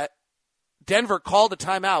 that Denver called a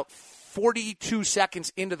timeout 42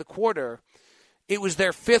 seconds into the quarter. It was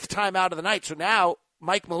their 5th timeout of the night. So now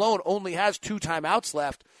Mike Malone only has 2 timeouts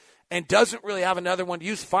left and doesn't really have another one to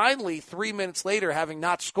use. Finally, 3 minutes later, having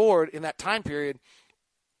not scored in that time period,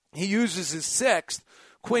 he uses his 6th.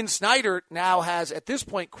 Quinn Snyder now has, at this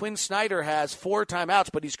point, Quinn Snyder has 4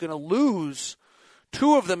 timeouts, but he's going to lose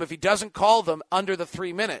 2 of them if he doesn't call them under the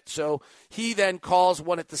 3 minutes. So he then calls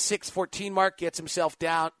one at the 6:14 mark, gets himself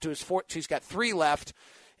down to his 4. He's got 3 left,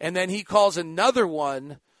 and then he calls another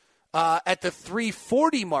one at the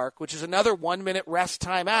 3:40 mark, which is another 1-minute rest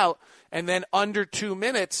timeout, and then under 2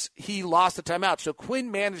 minutes he lost the timeout. So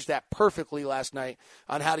Quinn managed that perfectly last night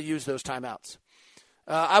on how to use those timeouts.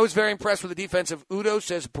 I was very impressed with the defense of Udo.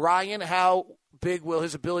 Says Brian, how big will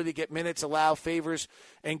his ability to get minutes allow Favors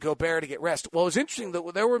and Gobert to get rest? Well, it was interesting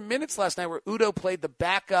that there were minutes last night where Udo played the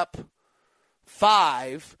backup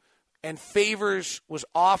 5, and Favors was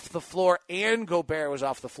off the floor and Gobert was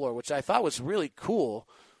off the floor, which I thought was really cool.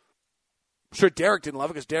 I'm sure Derek didn't love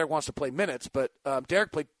it because Derek wants to play minutes, but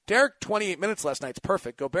Derek 28 minutes last night's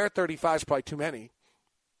perfect. Gobert 35 is probably too many.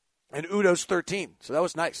 And Udo's 13, so that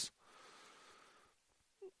was nice.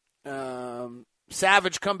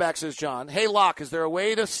 Savage comeback, says John. Hey, Locke, is there a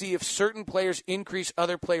way to see if certain players increase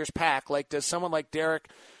other players' pack? Like, does someone like Derek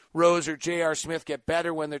Rose or J.R. Smith get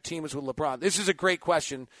better when their team is with LeBron? This is a great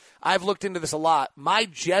question. I've looked into this a lot. My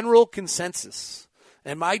general consensus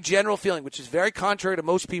and my general feeling, which is very contrary to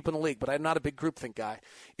most people in the league, but I'm not a big groupthink guy,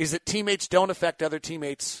 is that teammates don't affect other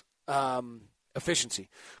teammates' efficiency.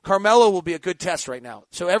 Carmelo will be a good test right now.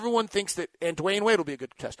 So everyone thinks that, and Dwayne Wade will be a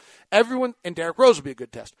good test. Everyone, and Derrick Rose will be a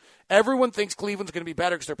good test. Everyone thinks Cleveland's going to be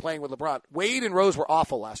better because they're playing with LeBron. Wade and Rose were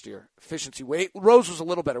awful last year. Efficiency. Rose was a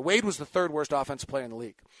little better. Wade was the third worst offensive player in the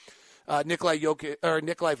league. Nikolai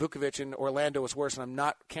Vukovic in Orlando was worse, and I'm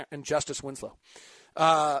not and Justice Winslow.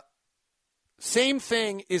 Same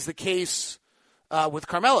thing is the case with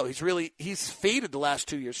Carmelo. He's faded the last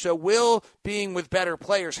 2 years. So will being with better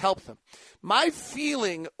players help them? My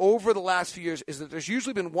feeling over the last few years is that there's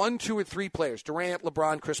usually been 1, 2, or 3 players, Durant,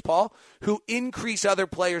 LeBron, Chris Paul, who increase other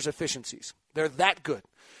players' efficiencies. They're that good.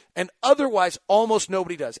 And otherwise, almost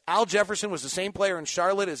nobody does. Al Jefferson was the same player in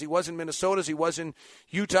Charlotte as he was in Minnesota, as he was in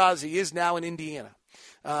Utah, as he is now in Indiana.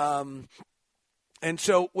 And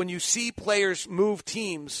so when you see players move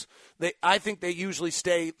teams, I think they usually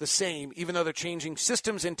stay the same, even though they're changing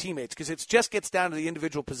systems and teammates, because it just gets down to the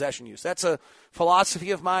individual possession use. That's a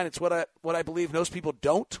philosophy of mine. It's what I believe. Most people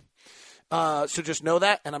don't. So just know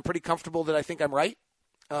that, and I'm pretty comfortable that I think I'm right.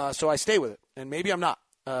 So I stay with it, and maybe I'm not.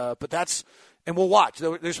 But that's – and we'll watch.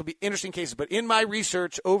 There will be interesting cases. But in my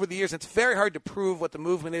research over the years, it's very hard to prove what the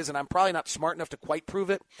movement is, and I'm probably not smart enough to quite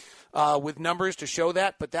prove it with numbers to show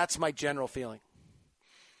that, but that's my general feeling.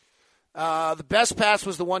 The best pass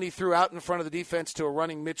was the one he threw out in front of the defense to a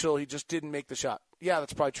running Mitchell. He just didn't make the shot. Yeah,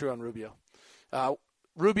 that's probably true on Rubio.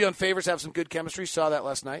 Rubio and Favors have some good chemistry. Saw that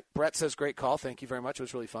last night. Brett says, great call. Thank you very much. It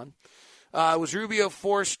was really fun. Was Rubio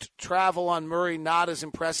forced travel on Murray not as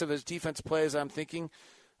impressive as defense plays, I'm thinking?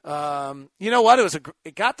 You know what?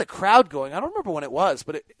 It got the crowd going. I don't remember when it was,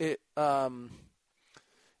 but it's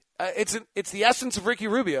the essence of Ricky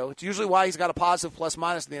Rubio. It's usually why he's got a positive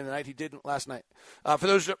plus-minus at the end of the night. He didn't last night. For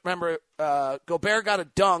those who remember, Gobert got a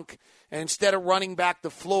dunk, and instead of running back the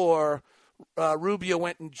floor, Rubio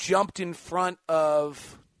went and jumped in front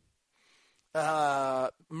of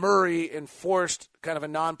Murray and forced kind of a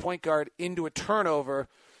non-point guard into a turnover.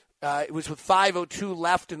 It was with 5:02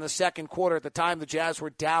 left in the second quarter. At the time, the Jazz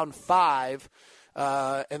were down 5.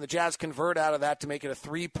 And the Jazz convert out of that to make it a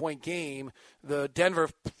 3-point game. The Denver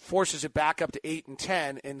forces it back up to 8 and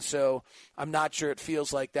 10, and so I'm not sure it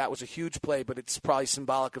feels like that was a huge play, but it's probably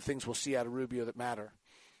symbolic of things we'll see out of Rubio that matter.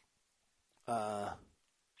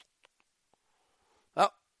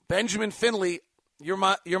 Benjamin Finley, you're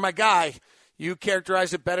my guy. You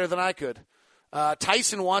characterized it better than I could.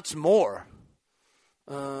 Tyson wants more.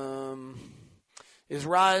 Is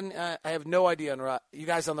Rod? I have no idea on you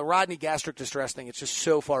guys on the Rodney gastric distress thing. It's just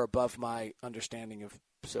so far above my understanding of,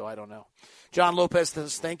 so I don't know. John Lopez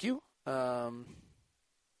says thank you. I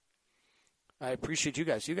appreciate you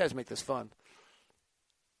guys. You guys make this fun.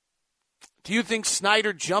 Do you think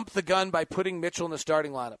Snyder jumped the gun by putting Mitchell in the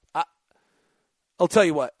starting lineup? I'll tell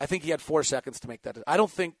you what. I think he had 4 seconds to make that. I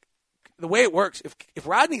don't think the way it works. If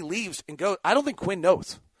Rodney leaves and goes, I don't think Quinn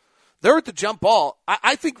knows. They're at the jump ball.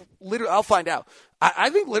 I think literally, I'll find out.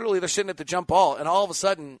 I think literally they're sitting at the jump ball, and all of a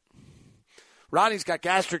sudden, Rodney's got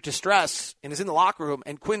gastric distress and is in the locker room,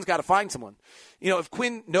 and Quinn's got to find someone. You know, if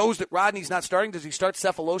Quinn knows that Rodney's not starting, does he start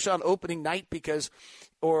Cephalosha on opening night because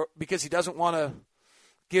he doesn't want to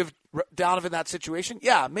give Donovan that situation?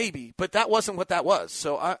 Yeah, maybe, but that wasn't what that was.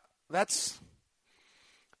 So I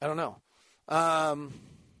don't know.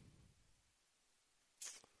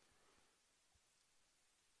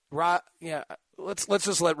 Let's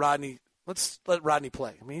just let Rodney. Let's let Rodney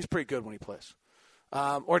play. I mean, he's pretty good when he plays.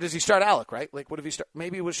 Or does he start Alec, right? Like, what if he start?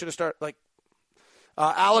 Maybe we should have started,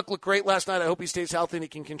 Alec looked great last night. I hope he stays healthy and he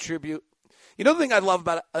can contribute. You know the thing I love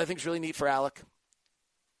about it, I think is really neat for Alec?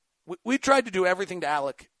 We tried to do everything to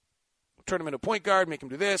Alec. Turn him into a point guard, make him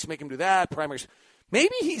do this, make him do that, primaries.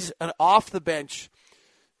 Maybe he's an off-the-bench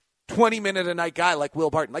 20-minute-a-night guy like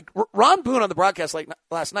Will Barton. Like, Ron Boone on the broadcast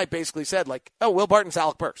last night basically said, Will Barton's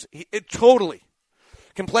Alec Burks. It totally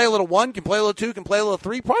can play a little 1, can play a little 2, can play a little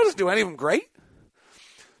 3. Probably doesn't do any of them great.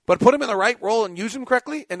 But put him in the right role and use him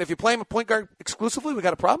correctly, and if you play him a point guard exclusively, we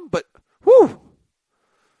got a problem. But,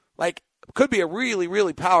 could be a really,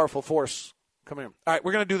 really powerful force coming in. All right,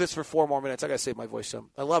 we're going to do this for 4 more minutes. I got to save my voice some.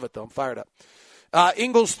 I love it, though. I'm fired up.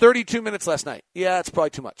 Ingles, 32 minutes last night. Yeah, it's probably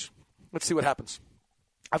too much. Let's see what happens.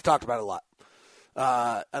 I've talked about it a lot.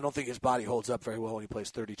 I don't think his body holds up very well when he plays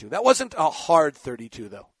 32. That wasn't a hard 32,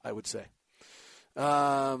 though, I would say.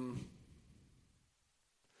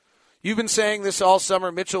 You've been saying this all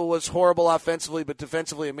summer. Mitchell was horrible offensively, but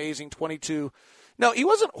defensively amazing. 22. No, he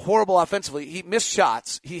wasn't horrible offensively. He missed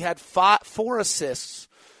shots. He had 4 assists.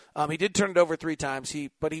 He did turn it over 3 times.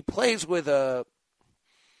 But he plays with a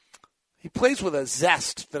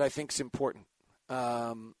zest that I think is important.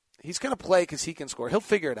 He's going to play because he can score. He'll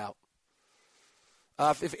figure it out.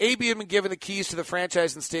 If AB had been given the keys to the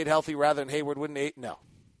franchise and stayed healthy rather than Hayward, wouldn't he? No.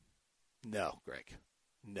 No, Greg.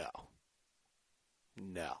 No.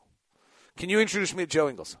 Can you introduce me to Joe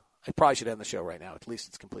Ingles? I probably should end the show right now. At least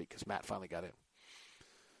it's complete because Matt finally got in.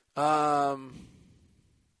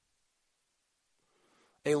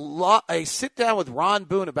 A sit down with Ron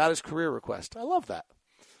Boone about his career request. I love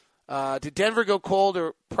that. Did Denver go cold,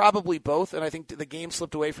 or probably both? And I think the game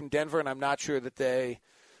slipped away from Denver, and I'm not sure that they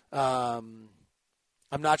had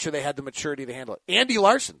the maturity to handle it. Andy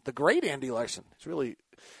Larson, the great Andy Larson. It's really.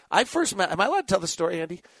 I first met. Am I allowed to tell the story,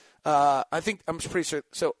 Andy? I think I'm pretty sure.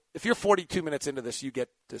 So if you're 42 minutes into this, you get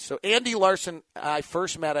this. So Andy Larson, I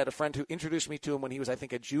first met. I had a friend who introduced me to him when he was, I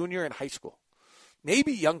think, a junior in high school,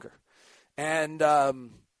 maybe younger, and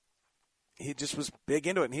he just was big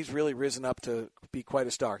into it. And he's really risen up to be quite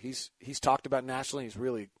a star. He's talked about nationally. He's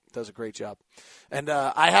really does a great job. And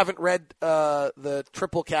I haven't read the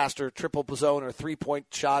triple cast or triple zone or 3-point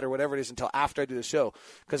shot or whatever it is until after I do the show,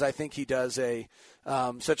 because I think he does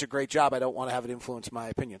such a great job. I don't want to have it influence my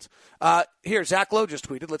opinions. Here, Zach Lowe just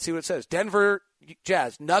tweeted. Let's see what it says. Denver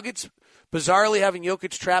Jazz. Nuggets bizarrely having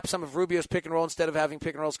Jokic trap some of Rubio's pick and roll instead of having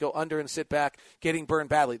pick and rolls go under and sit back, getting burned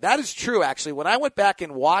badly. That is true, actually. When I went back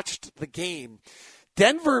and watched the game,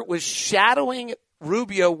 Denver was shadowing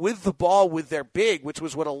Rubio with the ball with their big, which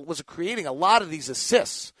was what was creating a lot of these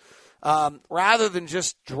assists, rather than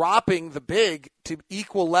just dropping the big to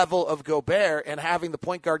equal level of Gobert and having the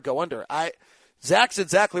point guard go under. Zach's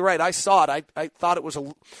exactly right. I saw it. I thought it was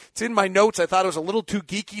it's in my notes. I thought it was a little too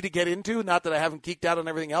geeky to get into. Not that I haven't geeked out on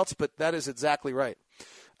everything else, but that is exactly right.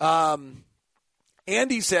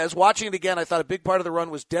 Andy says, watching it again, I thought a big part of the run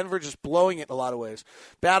was Denver just blowing it in a lot of ways.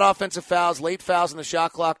 Bad offensive fouls, late fouls in the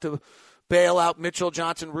shot clock to bail out Mitchell,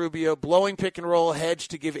 Johnson, Rubio, blowing pick and roll hedge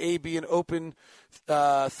to give AB an open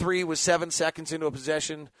 3 with 7 seconds into a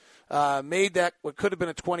possession. Made that what could have been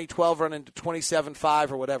a 2012 run into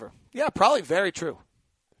 27-5 or whatever. Yeah, probably very true.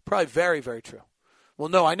 Probably very, very true. Well,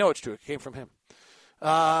 no, I know it's true. It came from him.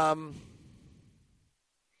 All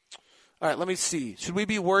right, let me see. Should we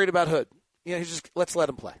be worried about Hood? Let's let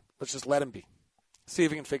him play. Let's just let him be. See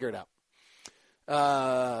if he can figure it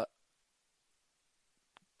out.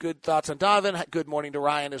 Good thoughts on Donovan. Good morning to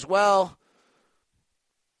Ryan as well.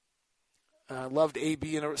 Loved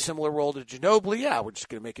AB in a similar role to Ginobili. Yeah, we're just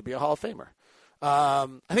going to make him be a Hall of Famer. I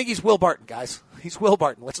think he's Will Barton, guys. He's Will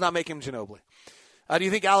Barton. Let's not make him Ginobili. Do you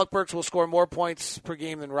think Alec Burks will score more points per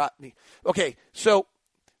game than Rodney? Okay, so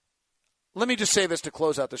let me just say this to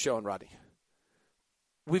close out the show on Rodney.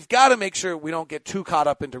 We've got to make sure we don't get too caught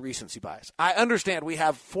up into recency bias. I understand we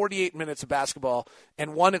have 48 minutes of basketball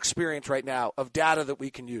and one experience right now of data that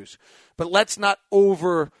we can use. But let's not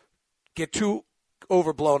get too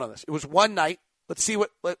overblown on this. It was one night. Let's see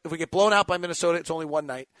if we get blown out by Minnesota, it's only one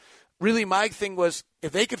night. Really, my thing was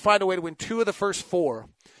if they could find a way to win 2 of the first 4,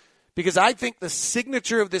 because I think the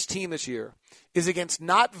signature of this team this year is against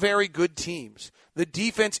not very good teams. The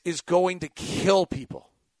defense is going to kill people.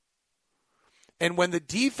 And when the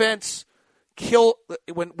defense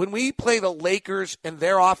when we play the Lakers and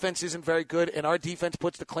their offense isn't very good and our defense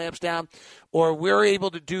puts the clamps down, or we're able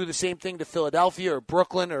to do the same thing to Philadelphia or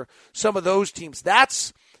Brooklyn or some of those teams,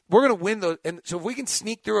 we're going to win those. And so if we can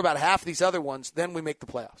sneak through about half of these other ones, then we make the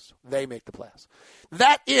playoffs. They make the playoffs.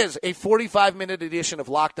 That is a 45-minute edition of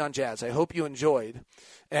Locked on Jazz. I hope you enjoyed.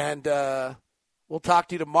 And we'll talk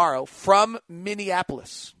to you tomorrow from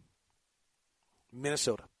Minneapolis,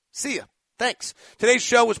 Minnesota. See ya. Thanks. Today's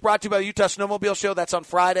show was brought to you by the Utah Snowmobile Show. That's on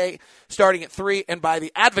Friday, starting at 3, and by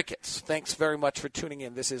the Advocates. Thanks very much for tuning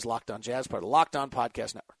in. This is Locked on Jazz, part of the Locked on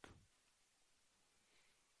Podcast Network.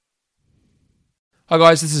 Hi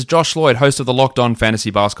guys, this is Josh Lloyd, host of the Locked On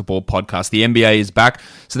Fantasy Basketball podcast. The NBA is back,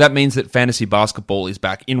 so that means that fantasy basketball is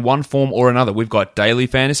back in one form or another. We've got daily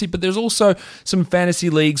fantasy, but there's also some fantasy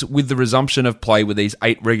leagues with the resumption of play with these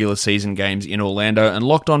 8 regular season games in Orlando, and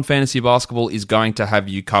Locked On Fantasy Basketball is going to have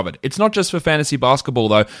you covered. It's not just for fantasy basketball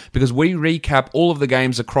though, because we recap all of the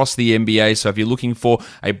games across the NBA, so if you're looking for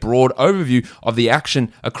a broad overview of the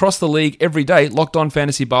action across the league every day, Locked On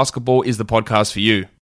Fantasy Basketball is the podcast for you.